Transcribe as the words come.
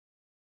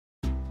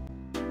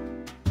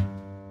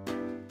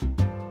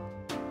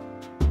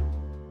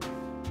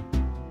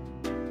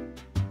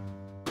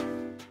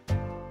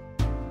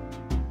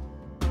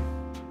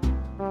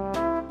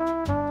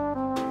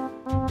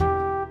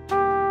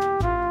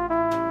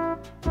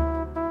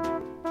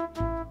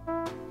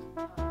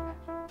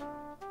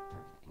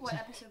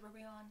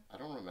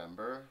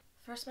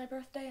First my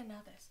birthday and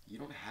now this. You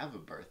don't have a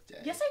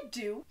birthday. Yes, I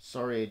do.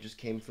 Sorry, I just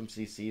came from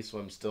CC, so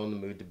I'm still in the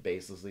mood to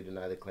baselessly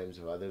deny the claims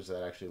of others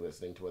without actually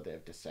listening to what they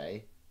have to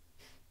say.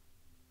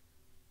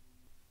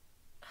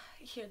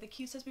 Here, the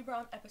cue says we were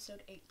on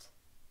episode 8.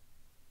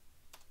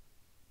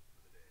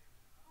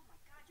 Oh my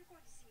god, you're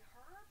going to see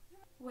her?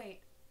 Wait,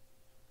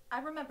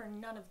 I remember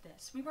none of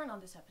this. We weren't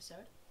on this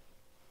episode.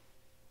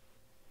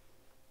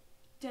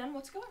 Dan,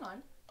 what's going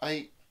on?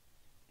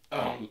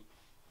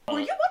 Were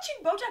you watching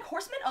BoJack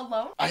Horseman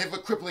alone? I have a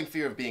crippling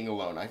fear of being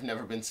alone. I've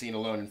never been seen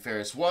alone in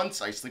Ferris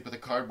once. I sleep with a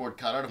cardboard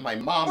cutout of my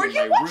mom Were in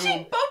my you watching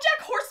room.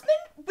 BoJack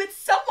Horseman with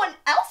someone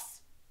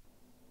else?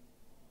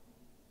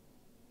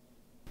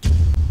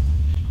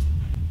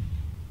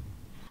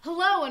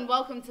 Hello and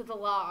welcome to the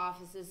law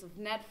offices of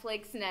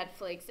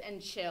Netflix,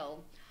 and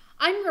Chill.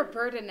 I'm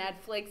Roberta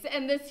Netflix,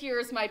 and this year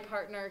is my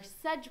partner,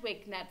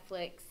 Sedgwick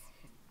Netflix.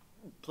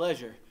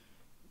 Pleasure.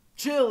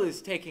 Chill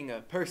is taking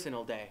a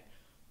personal day.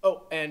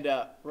 Oh, and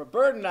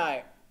Roberta and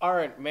I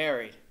aren't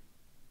married.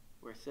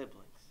 We're siblings.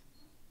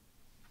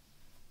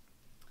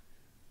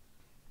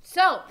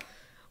 So,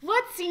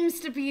 what seems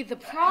to be the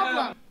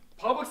problem?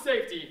 Public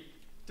safety.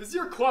 Does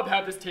your club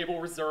have this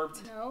table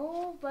reserved?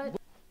 No, but...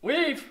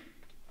 Leave!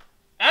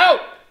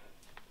 Out!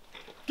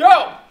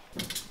 Go!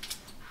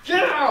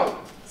 Get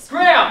out!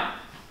 Scram!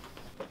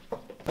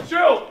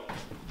 Chill!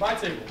 My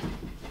table.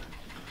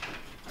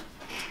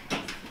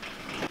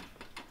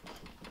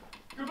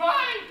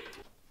 Goodbye!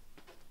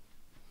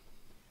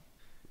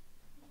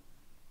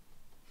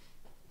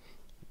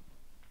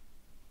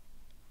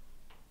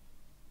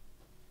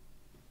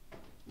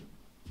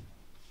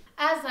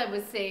 As I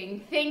was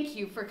saying, thank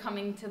you for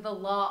coming to the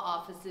law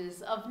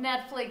offices of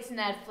Netflix,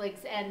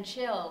 and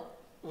Chill.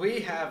 We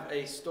have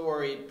a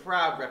storied,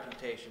 proud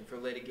reputation for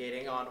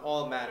litigating on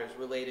all matters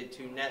related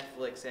to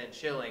Netflix and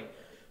chilling,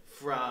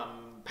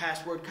 from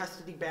password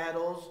custody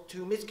battles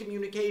to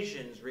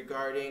miscommunications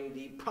regarding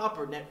the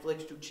proper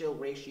Netflix to chill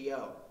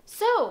ratio.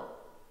 So,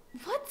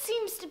 what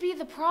seems to be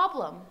the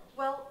problem?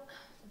 Well,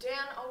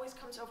 Dan always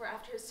comes over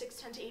after his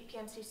 6:10 to 8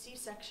 p.m. CC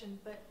section,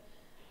 but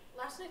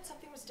last night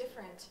something was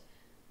different.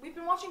 We've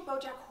been watching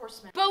BoJack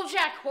Horseman.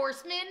 BoJack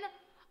Horseman?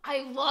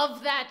 I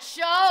love that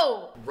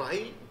show!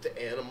 Right?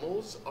 The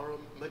animals are a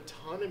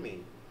metonymy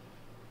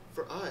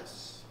for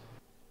us.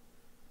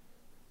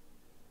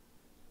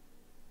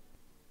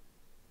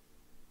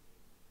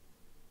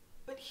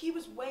 But he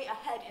was way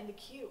ahead in the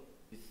queue.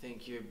 You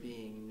think you're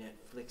being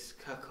Netflix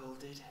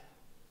cuckolded?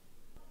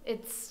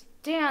 It's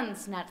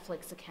Dan's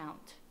Netflix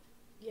account.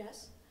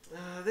 Yes?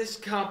 This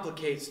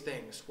complicates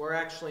things. We're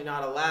actually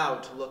not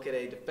allowed to look at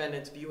a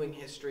defendant's viewing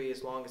history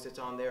as long as it's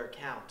on their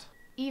account.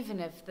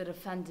 Even if the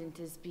defendant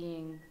is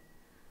being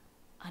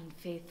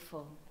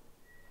unfaithful.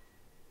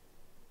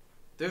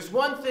 There's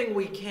one thing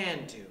we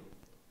can do.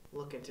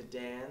 Look into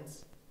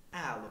Dan's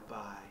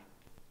alibi.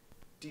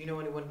 Do you know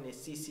anyone in his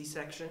CC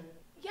section?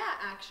 Yeah,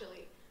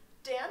 actually.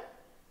 Dan,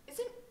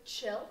 isn't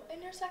Chill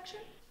in your section?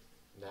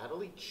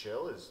 Natalie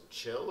Chill is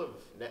Chill of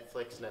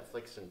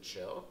Netflix, and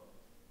Chill?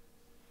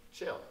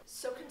 Chill.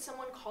 So can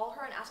someone call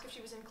her and ask if she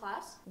was in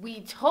class?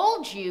 We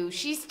told you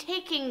she's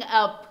taking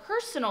a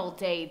personal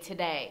day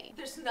today.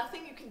 There's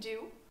nothing you can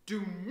do?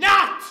 Do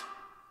not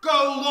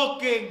go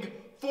looking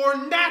for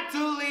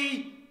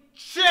Natalie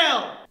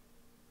Chill!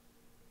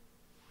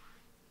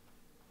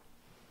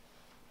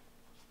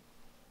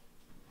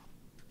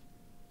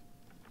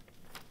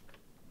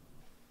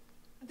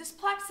 This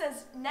plaque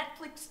says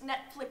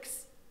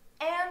Netflix,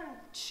 and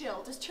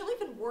Chill. Does Chill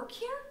even work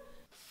here?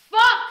 Fuck!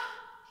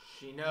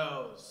 She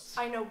knows.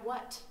 I know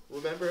what.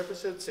 Remember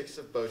episode 6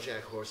 of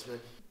BoJack Horseman?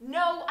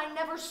 No, I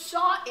never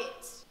saw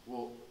it.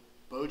 Well,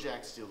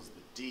 BoJack steals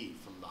the D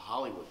from the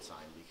Hollywood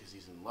sign because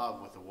he's in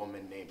love with a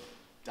woman named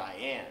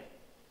Diane.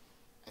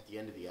 At the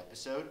end of the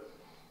episode,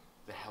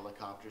 the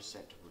helicopter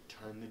sent to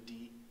return the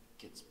D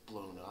gets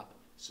blown up,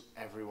 so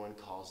everyone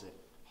calls it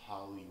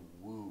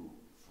Hollywood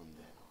from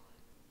then on.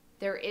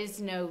 There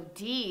is no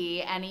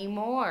D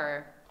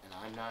anymore. And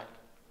I'm not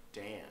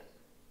Dan.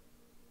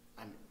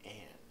 I'm Anne.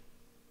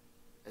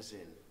 As in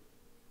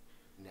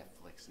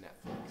Netflix,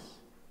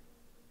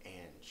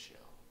 and Chill.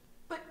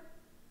 But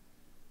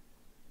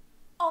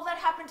all that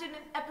happened in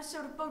an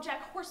episode of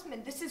BoJack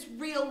Horseman. This is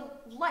real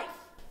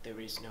life. There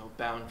is no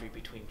boundary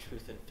between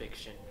truth and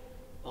fiction.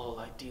 All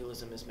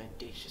idealism is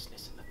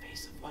mendaciousness in the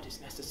face of what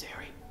is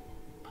necessary.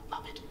 But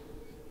love it.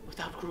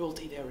 Without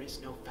cruelty, there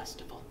is no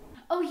festival.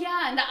 Oh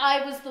yeah, and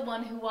I was the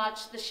one who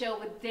watched the show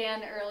with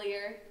Dan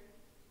earlier.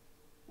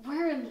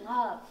 We're in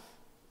love.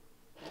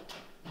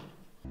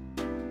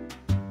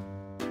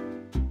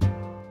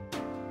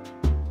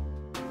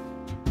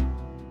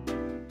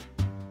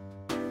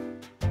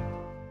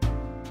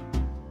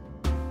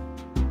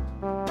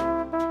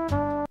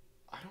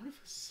 I don't have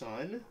a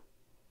son.